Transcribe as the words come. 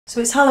So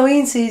it's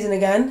Halloween season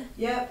again.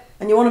 Yep.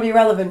 And you want to be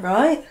relevant,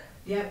 right?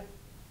 Yep.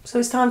 So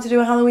it's time to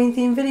do a Halloween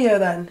themed video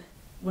then?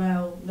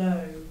 Well,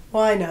 no.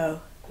 Why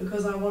no?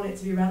 Because I want it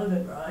to be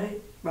relevant, right?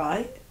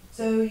 Right.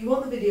 So you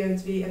want the video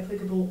to be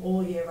applicable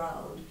all year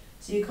round.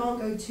 So you can't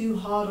go too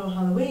hard on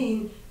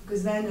Halloween,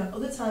 because then at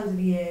other times of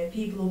the year,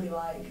 people will be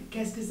like,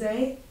 qu'est-ce que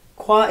c'est?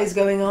 What is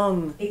going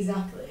on?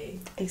 Exactly.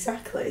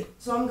 Exactly.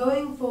 So I'm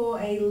going for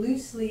a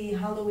loosely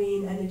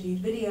Halloween energied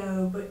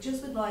video, but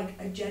just with like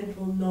a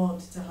gentle nod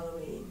to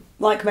Halloween.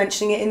 Like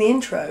mentioning it in the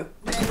intro.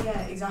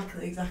 Yeah,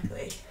 exactly.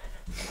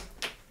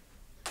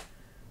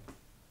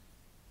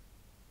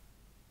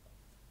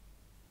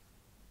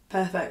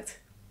 Perfect.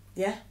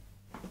 Yeah?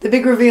 The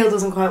big reveal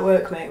doesn't quite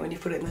work, mate, when you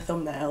put it in the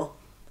thumbnail.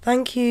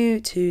 Thank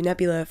you to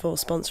Nebula for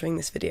sponsoring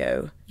this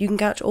video. You can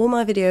catch all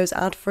my videos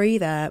ad-free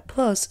there,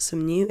 plus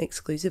some new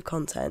exclusive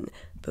content,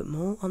 but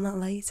more on that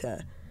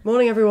later.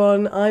 Morning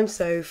everyone, I'm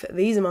Soph,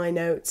 these are my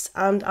notes,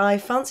 and I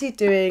fancied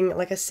doing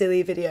like a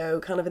silly video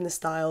kind of in the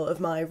style of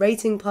my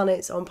rating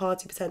planets on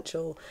Party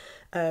Potential,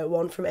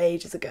 one from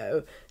ages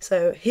ago.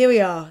 So here we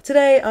are.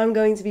 Today I'm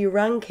going to be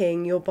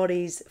ranking your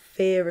body's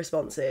fear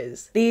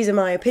responses. These are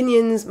my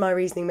opinions, my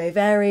reasoning may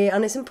vary,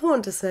 and it's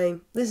important to say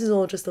this is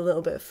all just a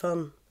little bit of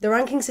fun. The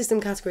ranking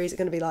system categories are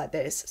going to be like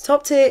this.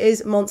 Top tier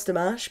is Monster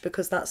Mash,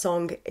 because that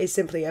song is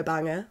simply a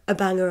banger. A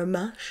banger and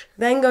mash.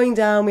 Then going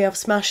down we have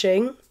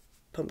Smashing,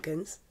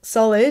 pumpkins.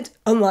 Solid,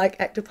 unlike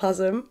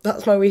Ectoplasm,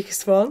 that's my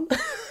weakest one,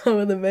 I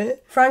will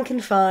admit.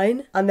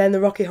 Frankenfine, and then the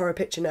Rocky Horror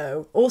Picture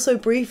No, also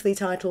briefly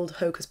titled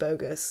Hocus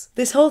Bogus.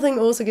 This whole thing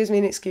also gives me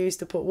an excuse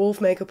to put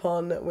wolf makeup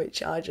on,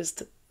 which I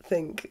just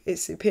think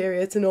is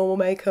superior to normal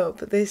makeup,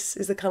 but this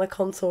is the kind of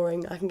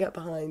contouring I can get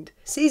behind.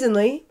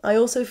 Seasonally, I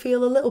also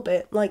feel a little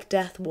bit like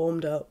death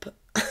warmed up.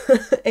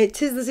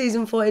 It is the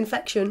season for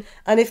infection,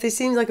 and if this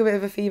seems like a bit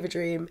of a fever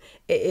dream,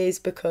 it is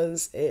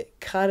because it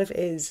kind of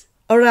is.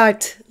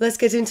 Alright, let's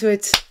get into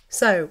it.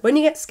 So, when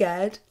you get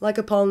scared, like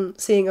upon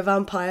seeing a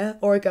vampire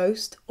or a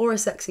ghost or a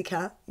sexy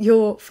cat,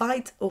 your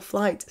fight or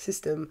flight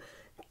system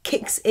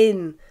kicks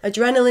in.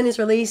 Adrenaline is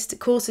released,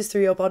 courses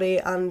through your body,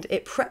 and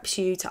it preps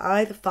you to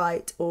either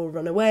fight or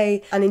run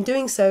away, and in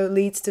doing so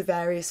leads to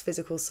various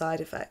physical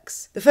side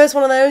effects. The first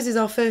one of those is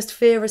our first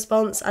fear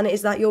response, and it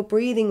is that your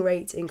breathing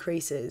rate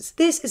increases.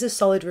 This is a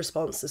solid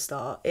response to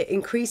start. It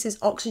increases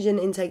oxygen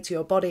intake to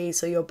your body,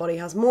 so your body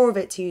has more of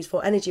it to use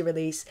for energy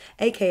release,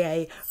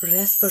 aka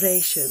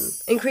respiration.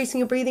 Increasing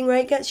your breathing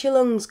rate gets your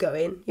lungs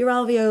going, your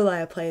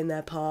alveoli are playing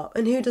their part,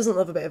 and who doesn't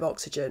love a bit of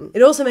oxygen?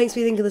 It also makes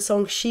me think of the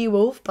song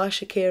She-Wolf by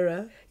Shakira.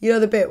 You know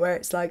the bit where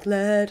it's like,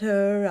 let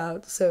her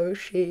out so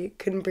she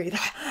can breathe,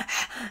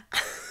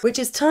 which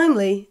is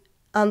timely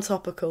and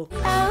topical.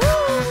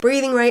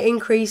 Breathing rate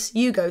increase,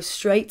 you go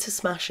straight to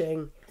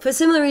smashing. For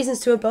similar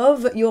reasons to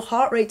above, your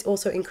heart rate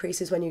also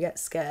increases when you get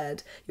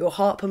scared. Your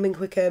heart pumping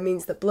quicker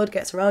means that blood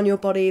gets around your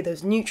body,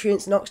 those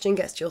nutrients and oxygen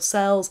gets to your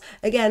cells,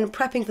 again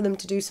prepping for them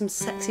to do some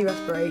sexy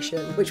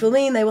respiration, which will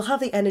mean they will have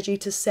the energy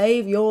to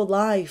save your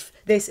life.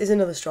 This is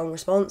another strong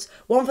response,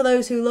 one for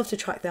those who love to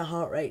track their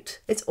heart rate.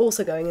 It's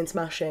also going in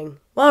smashing.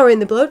 While we're in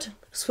the blood,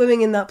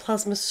 swimming in that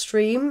plasma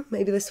stream,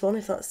 maybe this one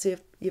if that's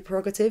your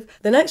prerogative.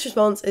 The next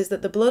response is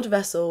that the blood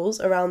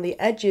vessels around the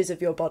edges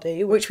of your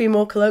body, which we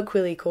more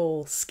colloquially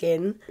call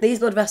skin, these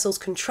blood vessels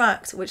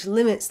contract, which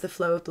limits the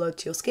flow of blood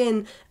to your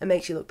skin and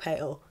makes you look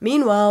pale.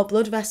 Meanwhile,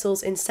 blood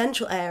vessels in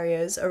central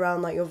areas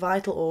around like your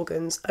vital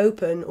organs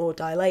open or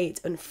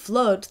dilate and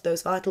flood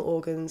those vital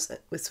organs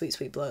with sweet,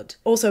 sweet blood.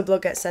 Also,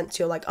 blood gets sent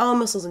to your like arm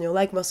muscles and your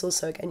leg muscles,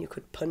 so again you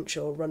could punch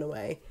or run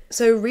away.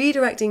 So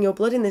redirecting your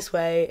blood in this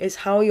way is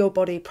how your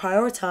body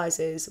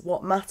prioritises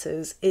what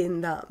matters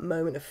in that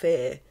moment of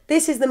fear.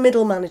 This is the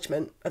middle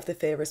management of the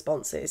fear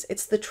responses.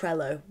 It's the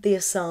Trello, the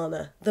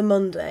Asana, the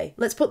Monday.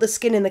 Let's put the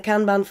skin in the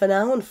Kanban for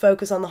now and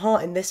focus on the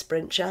heart in this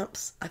sprint,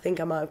 chaps. I think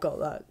I might have got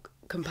that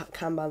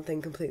Kanban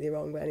thing completely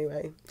wrong, but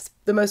anyway.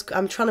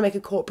 I'm trying to make a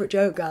corporate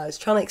joke, guys.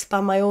 Trying to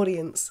expand my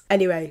audience.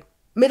 Anyway,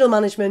 middle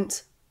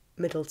management,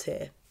 middle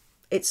tier.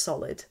 It's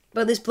solid.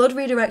 But this blood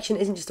redirection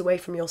isn't just away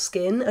from your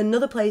skin.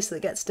 Another place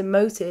that gets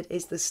demoted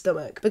is the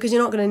stomach, because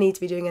you're not going to need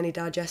to be doing any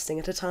digesting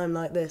at a time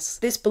like this.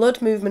 This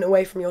blood movement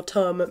away from your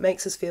tum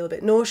makes us feel a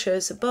bit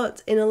nauseous,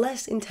 but in a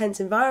less intense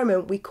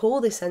environment, we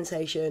call this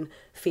sensation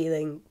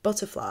feeling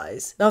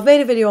butterflies. Now, I've made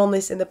a video on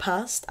this in the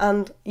past,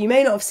 and you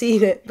may not have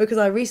seen it because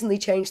I recently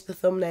changed the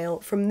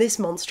thumbnail from this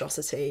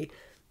monstrosity.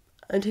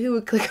 And who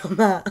would click on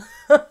that?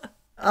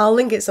 I'll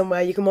link it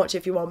somewhere, you can watch it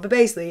if you want, but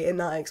basically in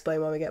that I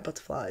explain why we get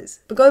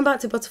butterflies. But going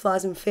back to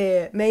butterflies and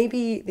fear,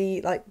 maybe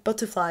the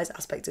butterflies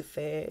aspect of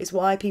fear is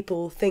why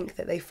people think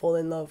that they fall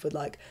in love with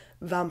like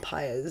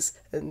vampires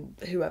and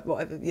whoever,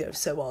 whatever, you know,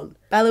 so on.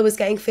 Bella was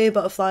getting fear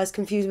butterflies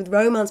confused with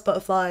romance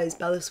butterflies.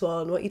 Bella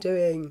Swan, what are you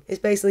doing? It's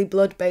basically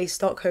blood-based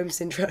Stockholm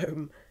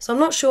syndrome. So I'm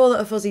not sure that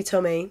a fuzzy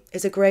tummy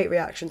is a great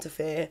reaction to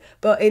fear,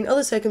 but in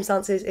other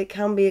circumstances it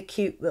can be a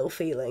cute little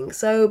feeling.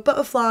 So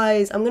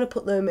butterflies, I'm going to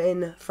put them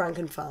in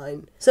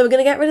Frankenfine. So we're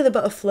going to get rid of the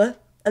butterfly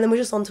And then we're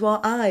just on to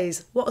our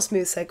eyes. What a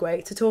smooth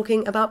segue to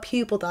talking about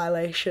pupil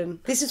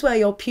dilation. This is where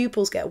your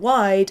pupils get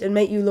wide and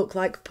make you look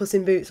like Puss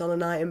in Boots on a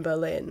night in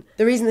Berlin.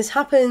 The reason this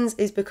happens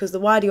is because the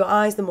wider your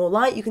eyes, the more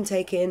light you can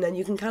take in, and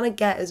you can kind of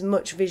get as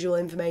much visual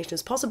information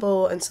as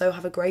possible, and so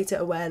have a greater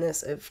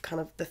awareness of kind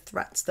of the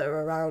threats that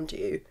are around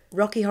you.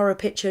 Rocky Horror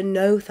Picture,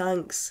 no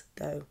thanks,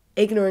 though.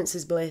 Ignorance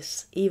is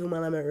bliss, even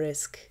when I'm at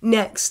risk.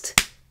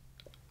 Next.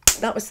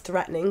 That was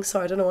threatening,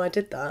 sorry, I don't know why I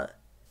did that.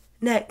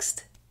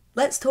 Next.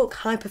 Let's talk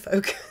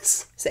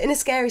hyperfocus. So in a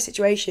scary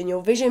situation,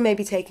 your vision may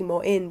be taking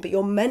more in, but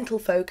your mental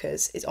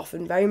focus is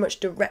often very much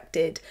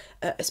directed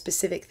at a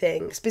specific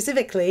thing.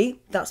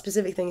 Specifically, that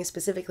specific thing is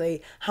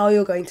specifically how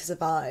you're going to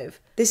survive.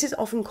 This is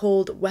often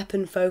called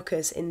weapon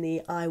focus in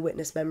the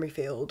eyewitness memory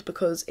field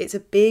because it's a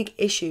big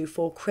issue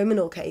for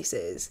criminal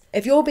cases.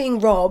 If you're being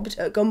robbed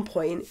at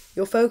gunpoint,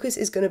 your focus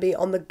is going to be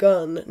on the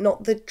gun,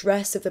 not the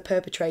dress of the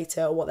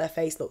perpetrator or what their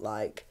face looked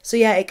like. So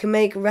yeah, it can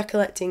make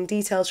recollecting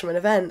details from an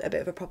event a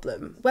bit of a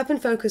problem. Weapon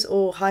focus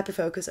or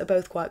hyperfocus are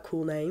both quite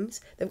cool names.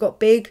 They've got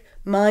big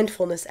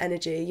mindfulness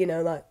energy, you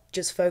know, like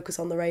just focus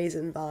on the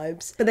raisin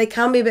vibes. But they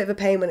can be a bit of a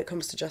pain when it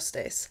comes to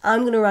justice.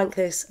 I'm going to rank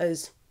this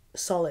as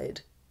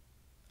solid,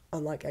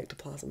 unlike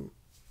ectoplasm.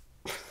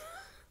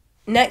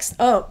 Next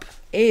up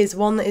is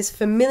one that is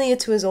familiar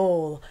to us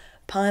all,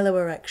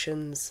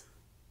 piloerections,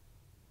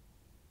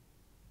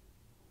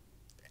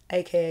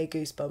 aka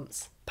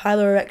goosebumps.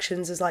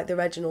 Piloerections is like the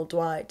Reginald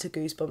Dwight to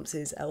Goosebumps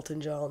is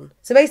Elton John.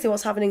 So basically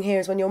what's happening here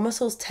is when your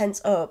muscles tense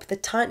up, the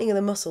tightening of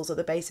the muscles at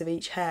the base of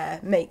each hair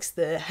makes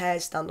the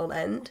hairs stand on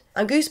end.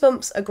 And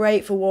goosebumps are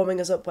great for warming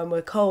us up when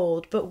we're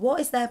cold, but what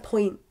is their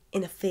point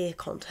in a fear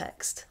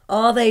context?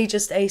 Are they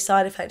just a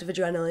side effect of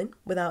adrenaline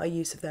without a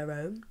use of their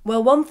own?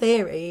 Well, one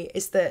theory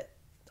is that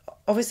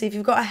obviously if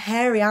you've got a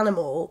hairy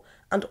animal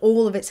and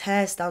all of its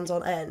hair stands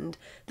on end,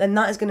 then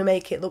that is going to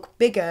make it look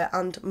bigger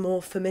and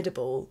more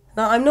formidable.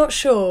 Now, I'm not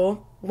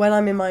sure, when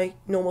I'm in my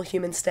normal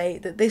human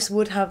state, that this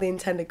would have the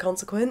intended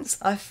consequence.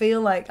 I feel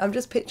like I'm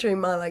just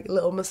picturing my like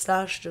little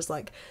moustache just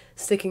like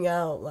sticking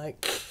out,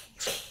 like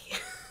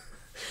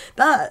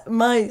that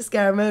might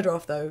scare a murder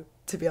off though,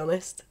 to be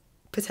honest.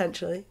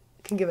 Potentially.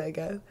 Can give it a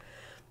go.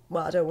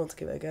 Well, I don't want to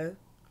give it a go.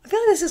 I feel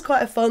like this is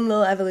quite a fun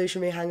little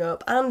evolutionary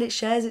hang-up, and it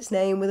shares its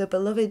name with a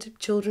beloved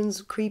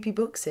children's creepy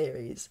book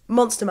series.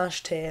 Monster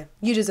Mash tier.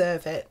 You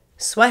deserve it.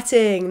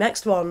 Sweating,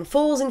 next one,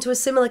 falls into a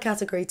similar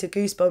category to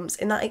Goosebumps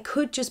in that it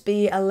could just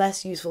be a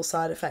less useful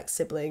side effect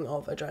sibling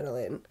of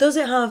adrenaline. Does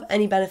it have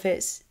any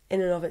benefits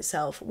in and of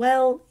itself?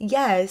 Well,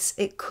 yes,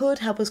 it could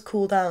help us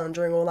cool down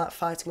during all that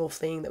fighting or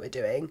fleeing that we're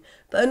doing,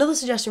 but another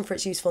suggestion for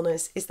its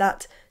usefulness is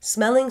that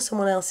smelling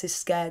someone else's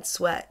scared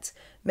sweat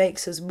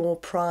makes us more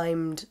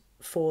primed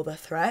for the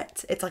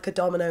threat. It's like a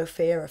domino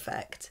fear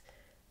effect.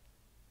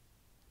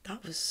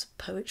 That was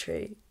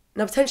poetry.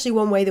 Now, potentially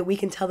one way that we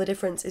can tell the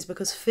difference is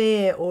because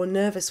fear or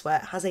nervous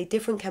sweat has a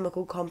different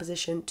chemical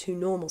composition to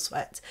normal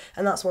sweat,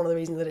 and that's one of the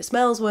reasons that it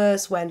smells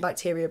worse when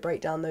bacteria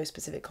break down those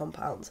specific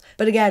compounds.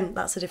 But again,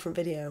 that's a different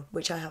video,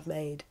 which I have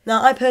made.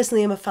 Now, I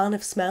personally am a fan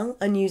of smell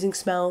and using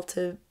smell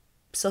to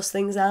suss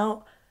things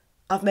out.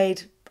 I've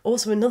made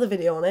also another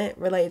video on it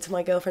related to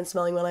my girlfriend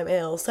smelling when I'm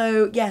ill.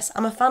 So yes,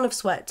 I'm a fan of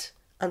sweat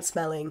and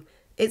smelling.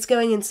 It's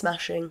going in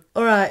smashing.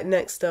 Alright,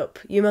 next up.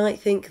 You might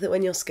think that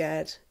when you're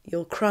scared,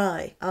 you'll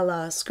cry, a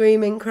la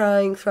screaming,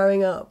 crying,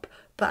 throwing up.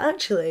 But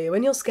actually,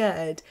 when you're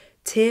scared,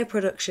 tear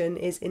production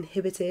is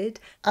inhibited,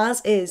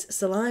 as is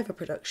saliva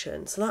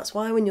production. So that's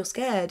why when you're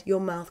scared, your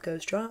mouth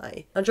goes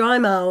dry. A dry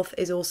mouth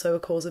is also a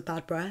cause of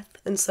bad breath,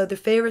 and so the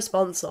fear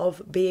response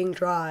of being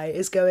dry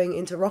is going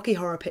into Rocky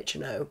Horror Picture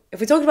No. If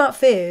we're talking about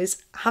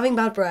fears, having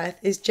bad breath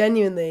is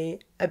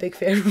genuinely a big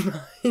fear of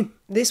mine.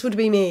 This would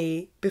be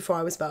me before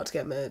I was about to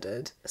get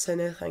murdered, so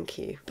no thank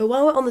you. But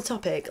while we're on the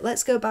topic,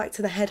 let's go back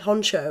to the head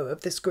honcho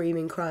of the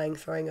screaming, crying,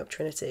 throwing up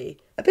trinity.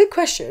 A big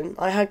question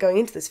I had going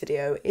into this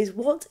video is,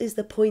 what is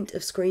the point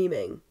of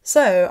screaming?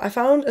 So I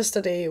found a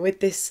study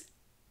with this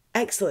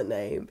excellent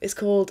name. It's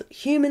called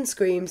Human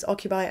Screams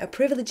Occupy a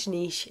Privileged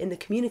Niche in the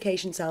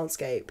Communication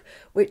Soundscape,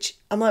 which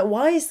I'm like,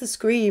 why is the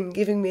scream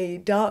giving me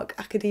dark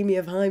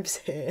academia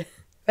vibes here?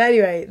 But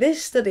anyway,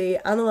 this study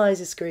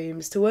analyses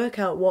screams to work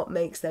out what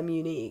makes them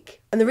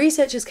unique. And the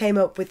researchers came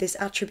up with this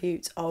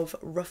attribute of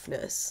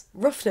roughness.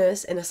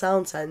 Roughness, in a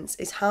sound sense,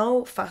 is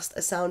how fast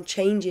a sound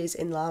changes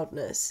in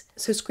loudness.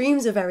 So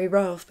screams are very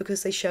rough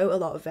because they show a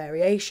lot of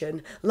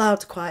variation.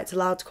 Loud to quiet to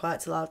loud to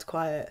quiet to loud to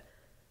quiet.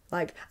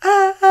 Like,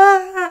 ah,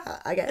 ah,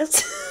 ah, I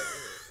guess.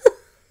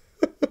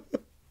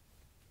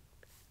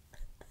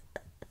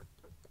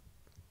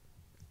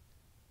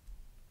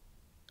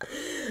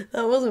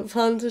 That wasn't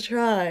fun to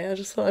try, I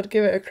just thought I'd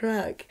give it a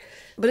crack.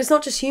 But it's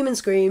not just human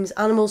screams,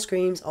 animal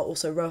screams are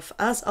also rough,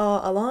 as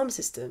are alarm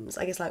systems.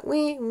 I guess like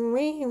wee,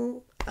 wee.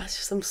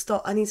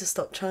 I need to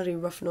stop trying to do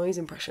rough noise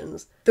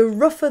impressions. The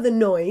rougher the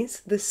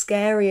noise, the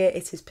scarier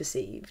it is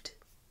perceived.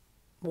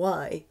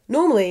 Why?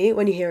 Normally,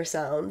 when you hear a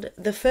sound,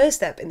 the first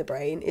step in the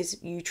brain is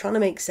you trying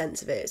to make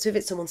sense of it. So if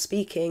it's someone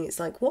speaking, it's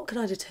like, what can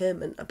I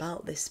determine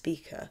about this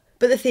speaker?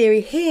 But the theory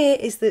here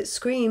is that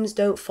screams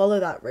don't follow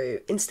that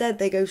route. Instead,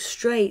 they go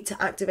straight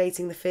to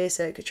activating the fear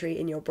circuitry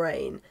in your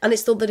brain. And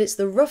it's thought that it's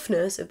the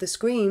roughness of the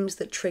screams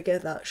that trigger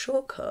that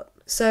shortcut.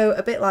 So,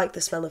 a bit like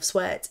the smell of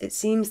sweat, it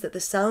seems that the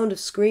sound of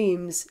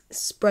screams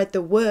spread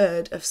the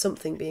word of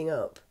something being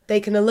up. They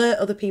can alert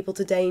other people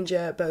to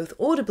danger both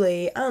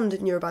audibly and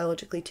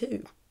neurobiologically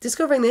too.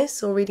 Discovering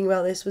this or reading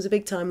about this was a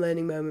big time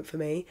learning moment for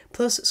me.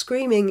 Plus,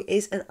 screaming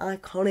is an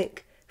iconic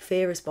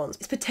fear response.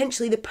 It's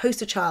potentially the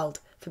poster child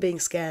for being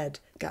scared.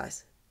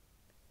 Guys,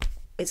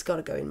 it's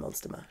gotta go in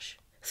Monster Mash.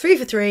 3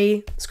 for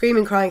 3,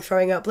 screaming, crying,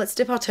 throwing up. Let's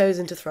dip our toes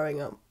into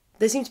throwing up.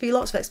 There seems to be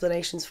lots of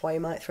explanations for why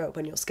you might throw up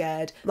when you're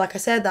scared. Like I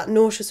said, that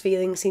nauseous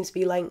feeling seems to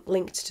be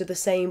linked to the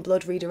same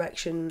blood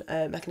redirection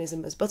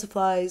mechanism as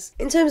butterflies.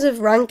 In terms of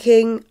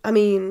ranking, I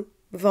mean,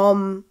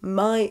 vom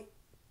might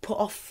put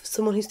off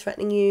someone who's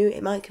threatening you,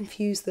 it might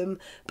confuse them,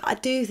 but I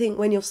do think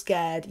when you're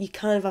scared, you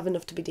kind of have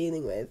enough to be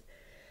dealing with.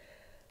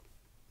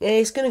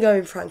 It's going to go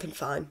in frank and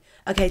fine.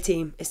 Okay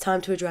team, it's time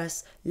to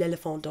address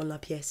l'éléphant dans la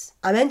pièce.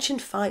 I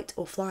mentioned fight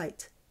or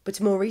flight. But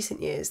in more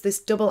recent years, this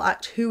double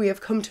act who we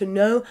have come to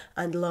know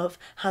and love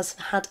has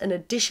had an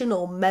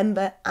additional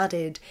member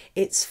added.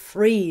 It's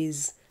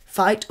freeze.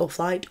 Fight or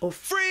flight or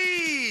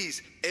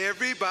freeze!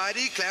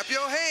 Everybody clap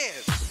your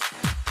hands!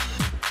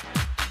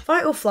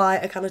 Fight or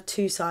flight are kind of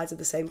two sides of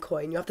the same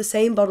coin. You have the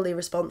same bodily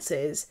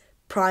responses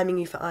priming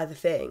you for either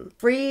thing.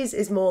 Freeze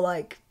is more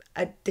like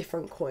a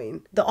different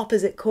coin. The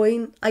opposite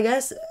coin, I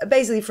guess.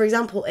 Basically, for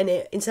example, in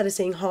it, instead of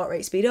seeing heart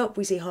rate speed up,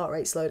 we see heart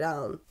rate slow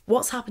down.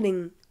 What's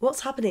happening?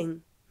 What's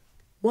happening?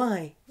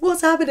 Why?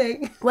 What's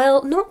happening?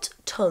 Well, not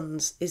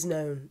tons is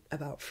known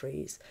about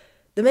freeze.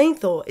 The main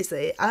thought is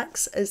that it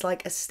acts as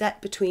like a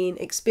step between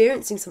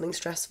experiencing something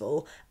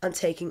stressful and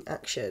taking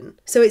action.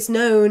 So it's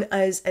known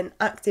as an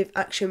active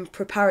action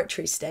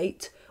preparatory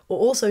state, or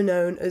also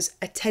known as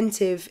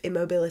attentive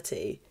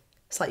immobility.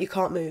 It's like you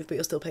can't move, but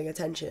you're still paying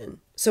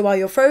attention. So while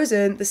you're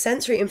frozen, the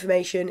sensory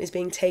information is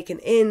being taken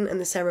in and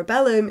the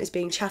cerebellum is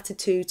being chatted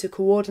to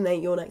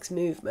coordinate your next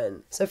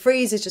movement. So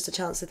freeze is just a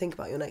chance to think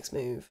about your next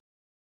move.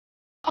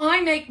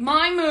 I make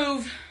my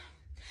move,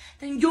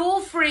 then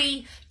you're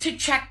free to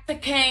check the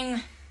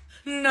king.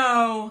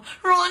 No,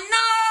 run,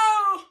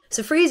 no!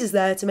 So freeze is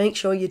there to make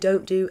sure you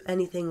don't do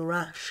anything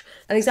rash.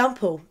 An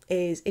example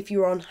is if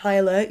you're on high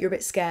alert, you're a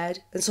bit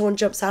scared, and someone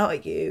jumps out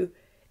at you,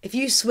 if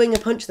you swing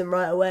and punch them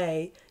right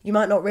away, you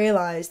might not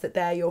realise that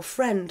they're your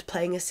friend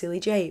playing a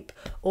silly jape,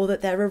 or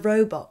that they're a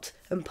robot,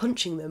 and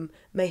punching them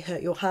may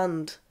hurt your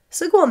hand.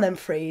 So go on then,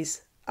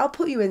 freeze. I'll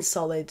put you in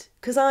solid,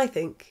 because I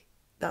think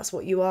that's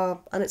what you are,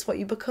 and it's what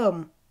you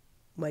become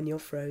when you're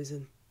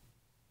frozen.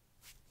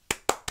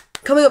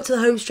 Coming up to the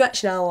home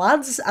stretch now,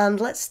 lads, and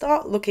let's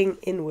start looking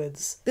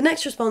inwards. The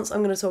next response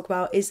I'm going to talk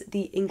about is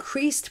the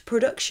increased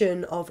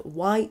production of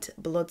white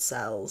blood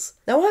cells.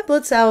 Now, white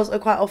blood cells are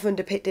quite often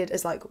depicted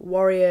as like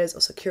warriors or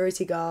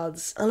security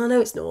guards, and I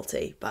know it's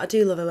naughty, but I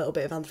do love a little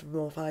bit of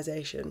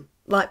anthropomorphisation.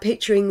 Like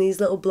picturing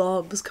these little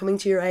blobs coming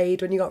to your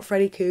aid when you got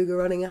Freddy Krueger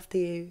running after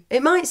you.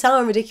 It might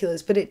sound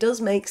ridiculous, but it does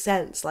make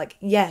sense. Like,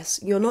 yes,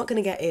 you're not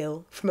going to get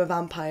ill from a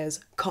vampire's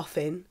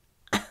coffin.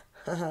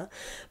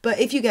 But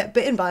if you get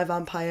bitten by a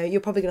vampire, you're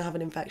probably going to have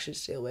an infection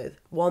to deal with.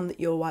 One that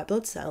your white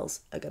blood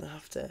cells are going to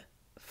have to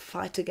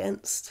fight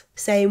against.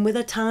 Same with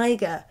a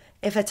tiger.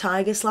 If a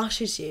tiger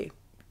slashes you,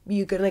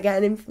 you could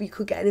get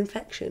an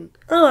infection.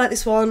 I like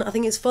this one. I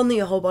think it's fun that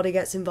your whole body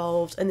gets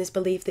involved, and this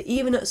belief that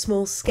even at a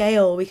small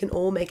scale we can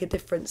all make a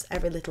difference.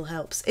 Every little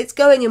helps. It's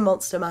going in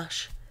Monster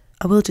Mash.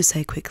 I will just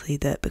say quickly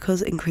that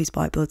because increased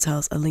white blood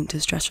cells are linked to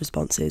stress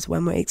responses,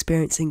 when we're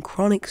experiencing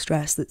chronic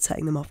stress that's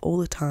setting them off all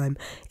the time,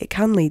 it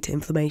can lead to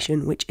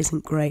inflammation, which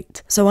isn't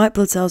great. So white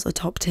blood cells are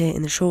top tier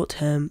in the short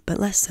term, but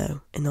less so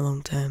in the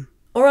long term.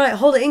 Alright,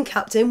 hold it in,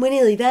 Captain, we're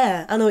nearly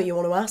there. I know what you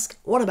want to ask.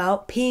 What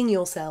about peeing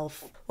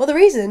yourself? Well, the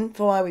reason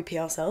for why we pee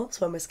ourselves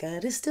when we're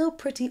scared is still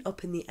pretty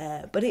up in the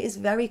air, but it is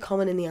very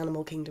common in the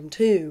animal kingdom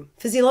too.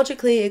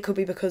 Physiologically, it could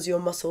be because your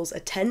muscles are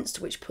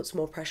tensed, which puts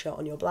more pressure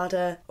on your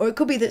bladder, or it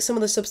could be that some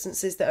of the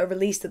substances that are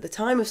released at the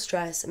time of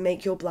stress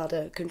make your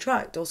bladder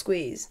contract or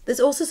squeeze. There's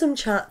also some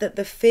chat that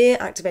the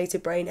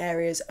fear-activated brain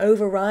areas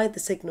override the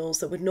signals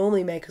that would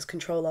normally make us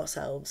control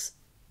ourselves,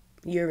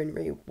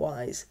 urinary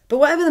wise. But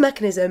whatever the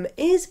mechanism,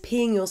 is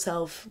peeing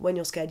yourself when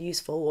you're scared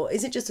useful, or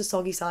is it just a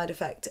soggy side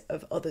effect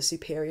of other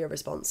superior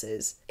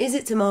responses? Is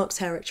it to mark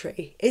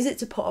territory? Is it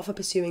to put off a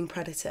pursuing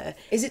predator?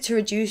 Is it to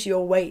reduce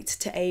your weight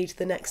to aid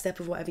the next step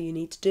of whatever you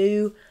need to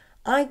do?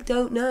 I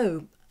don't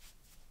know.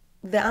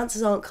 The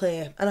answers aren't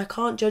clear, and I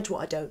can't judge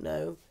what I don't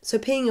know. So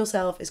peeing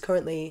yourself is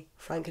currently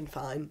frank and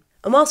fine.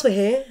 And whilst we're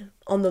here,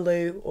 on the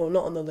loo, or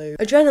not on the loo,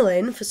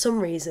 adrenaline, for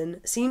some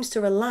reason, seems to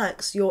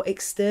relax your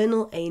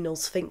external anal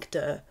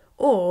sphincter,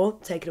 or,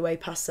 take it away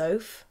past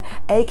Soph,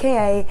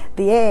 aka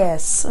the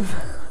ass.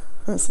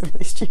 That's a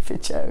really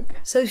stupid joke.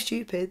 So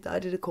stupid that I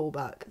did a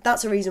callback.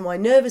 That's a reason why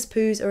nervous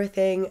poos are a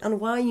thing,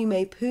 and why you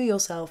may poo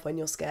yourself when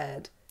you're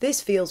scared. This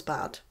feels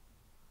bad.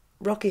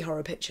 Rocky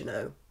Horror Picture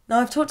No. Now,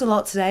 I've talked a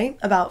lot today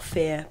about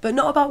fear, but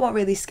not about what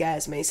really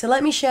scares me. So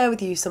let me share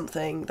with you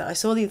something that I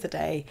saw the other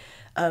day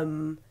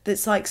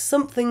that's like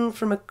something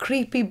from a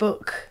creepy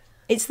book.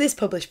 It's this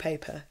published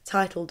paper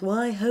titled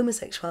Why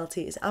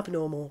Homosexuality is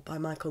Abnormal by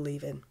Michael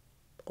Levin.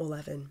 Or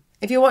Levin.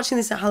 If you're watching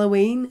this at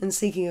Halloween and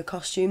seeking a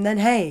costume, then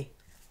hey,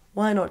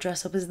 why not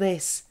dress up as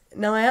this?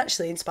 Now, I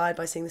actually, inspired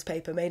by seeing this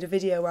paper, made a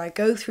video where I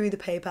go through the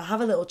paper,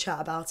 have a little chat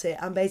about it,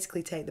 and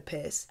basically take the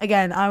piss.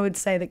 Again, I would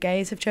say that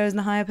gays have chosen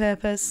a higher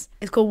purpose.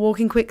 It's called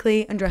walking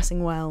quickly and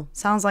dressing well.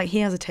 Sounds like he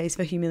has a taste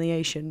for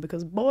humiliation,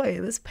 because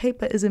boy, this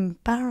paper is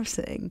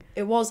embarrassing.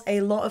 It was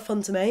a lot of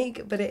fun to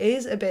make, but it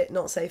is a bit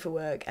not safe for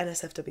work,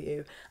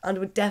 NSFW, and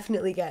would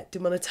definitely get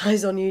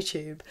demonetized on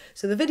YouTube.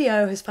 So the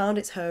video has found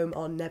its home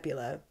on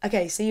Nebula.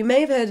 Okay, so you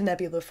may have heard of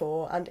Nebula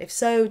before, and if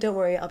so, don't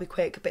worry, I'll be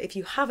quick, but if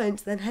you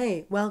haven't, then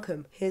hey,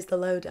 welcome. Here's the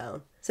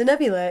lowdown. So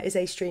Nebula is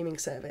a streaming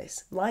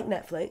service, like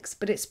Netflix,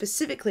 but it's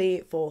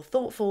specifically for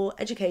thoughtful,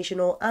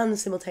 educational, and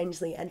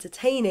simultaneously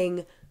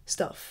entertaining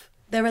stuff.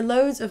 There are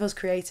loads of us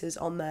creators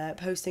on there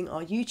posting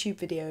our YouTube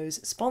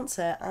videos,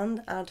 sponsor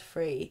and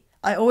ad-free.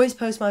 I always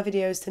post my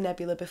videos to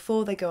Nebula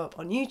before they go up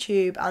on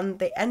YouTube, and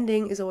the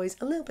ending is always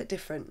a little bit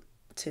different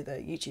to the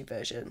YouTube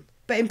version.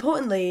 But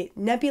importantly,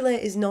 Nebula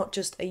is not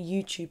just a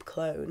YouTube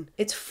clone.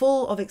 It's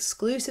full of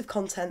exclusive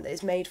content that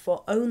is made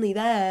for only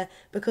there,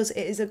 because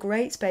it is a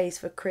great space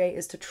for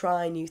creators to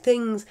try new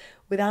things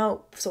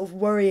without sort of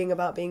worrying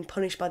about being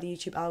punished by the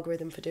YouTube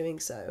algorithm for doing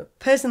so.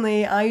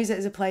 Personally, I use it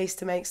as a place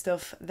to make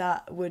stuff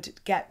that would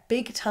get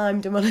big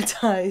time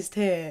demonetized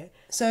here.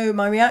 So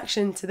my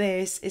reaction to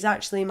this is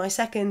actually my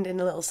second in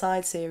a little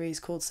side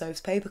series called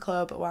Soph's Paper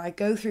Club, where I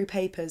go through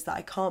papers that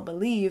I can't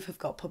believe have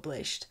got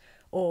published,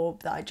 or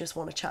that I just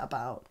want to chat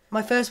about.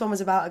 My first one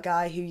was about a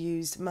guy who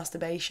used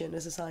masturbation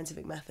as a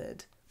scientific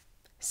method.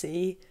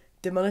 See?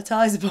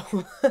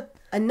 Demonetizable.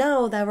 And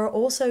now there are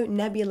also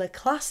Nebula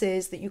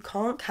classes that you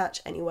can't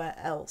catch anywhere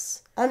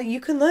else. And you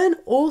can learn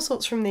all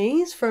sorts from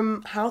these,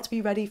 from how to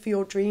be ready for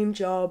your dream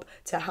job,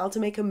 to how to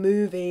make a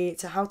movie,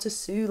 to how to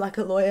sue like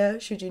a lawyer,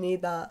 should you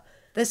need that.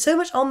 There's so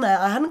much on there,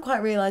 I hadn't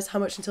quite realised how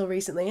much until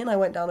recently, and I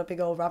went down a big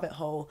old rabbit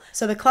hole.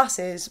 So the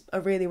classes are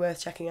really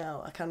worth checking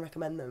out, I can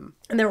recommend them.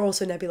 And there are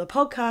also Nebula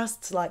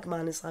podcasts, like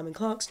mine and Simon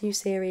Clark's new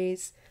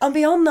series. And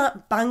beyond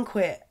that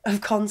banquet of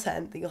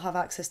content that you'll have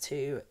access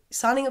to,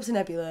 signing up to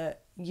Nebula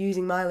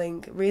using my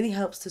link really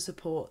helps to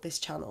support this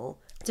channel.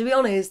 To be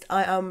honest,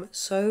 I am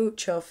so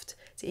chuffed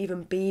to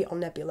even be on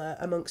Nebula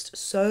amongst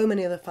so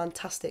many other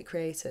fantastic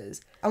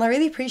creators. And I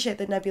really appreciate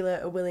that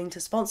Nebula are willing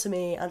to sponsor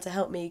me and to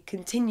help me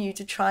continue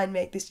to try and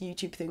make this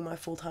YouTube thing my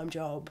full-time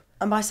job.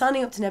 And by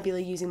signing up to Nebula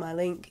using my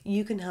link,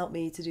 you can help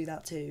me to do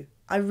that too.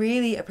 I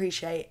really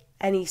appreciate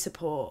any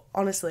support,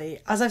 honestly.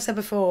 As I've said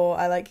before,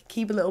 I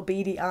keep a little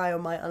beady eye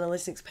on my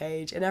analytics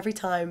page, and every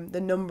time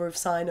the number of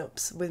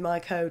sign-ups with my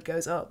code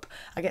goes up,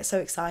 I get so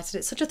excited.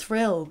 It's such a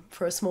thrill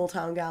for a small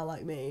town gal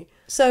like me.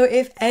 So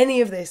if any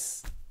of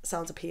this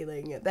sounds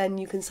appealing, then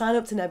you can sign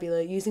up to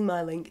Nebula using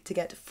my link to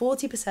get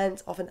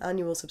 40% off an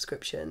annual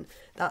subscription.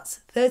 That's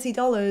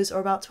 $30 or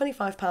about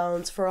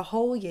 £25 for a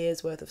whole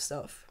year's worth of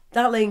stuff.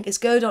 That link is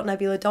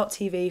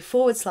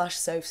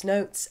go.nebula.tv/Soph's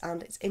notes,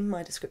 and it's in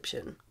my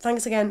description.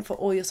 Thanks again for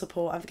all your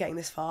support and for getting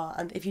this far,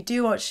 and if you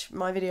do watch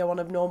my video on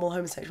abnormal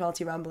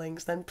homosexuality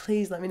ramblings, then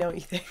please let me know what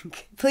you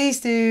think. Please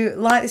do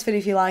like this video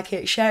if you like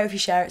it, share it if you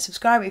share it,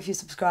 subscribe if you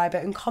subscribe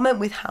it, and comment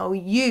with how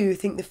you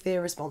think the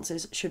fear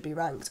responses should be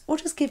ranked. Or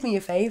just give me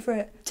your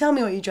favourite. Tell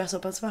me what you dress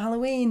up as for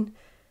Halloween.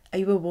 Are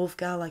you a wolf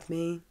gal like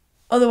me?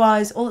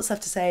 Otherwise, all that's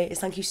left to say is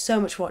thank you so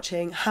much for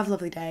watching, have a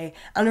lovely day,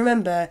 and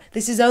remember,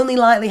 this is only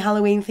lightly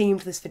Halloween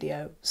themed, this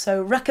video,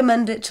 so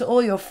recommend it to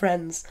all your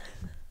friends,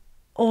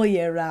 all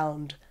year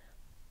round.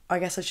 I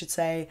guess I should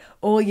say,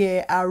 all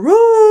year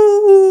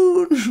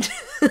around.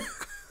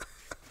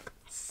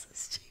 So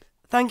stupid.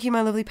 Thank you,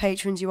 my lovely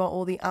patrons, you are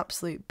all the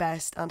absolute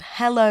best, and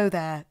hello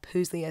there,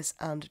 Puslius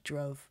and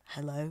Dhruv.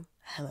 Hello,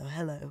 hello,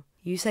 hello.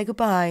 You say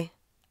goodbye,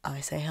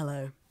 I say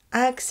hello.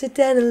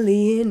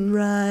 Accidentally in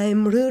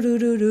rhyme.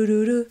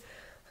 Okay.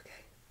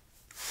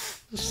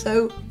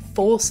 So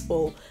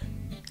forceful.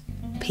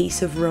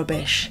 Piece of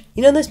rubbish.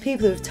 You know those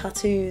people who have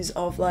tattoos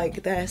of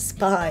their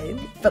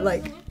spine, but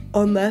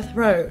on their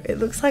throat? It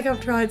looks like I'm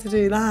trying to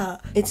do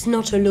that. It's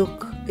not a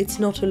look. It's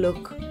not a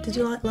look. Did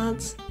you like,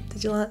 lads?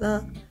 Did you like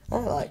that? I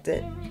liked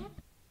it.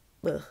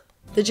 Ugh.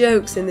 The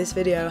jokes in this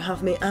video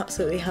have me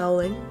absolutely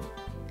howling.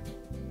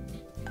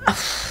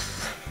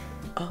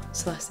 Oh,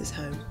 Celeste is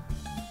home.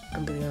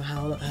 I'm gonna go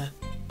howl at her.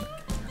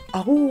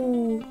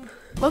 Oh!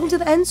 Welcome to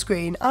the end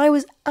screen. I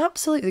was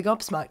absolutely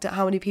gobsmacked at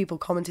how many people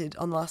commented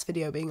on the last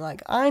video being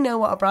like, I know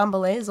what a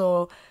bramble is,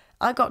 or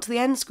I got to the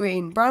end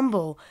screen,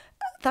 bramble.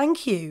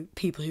 Thank you,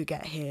 people who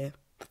get here.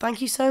 Thank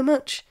you so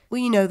much.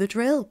 Well, you know the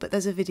drill, but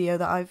there's a video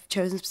that I've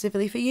chosen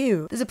specifically for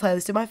you. There's a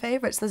playlist of my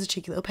favourites, and there's a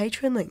cheeky little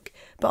Patreon link.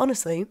 But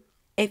honestly,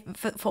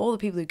 for all the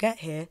people who get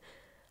here,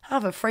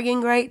 have a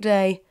frigging great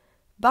day.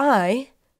 Bye.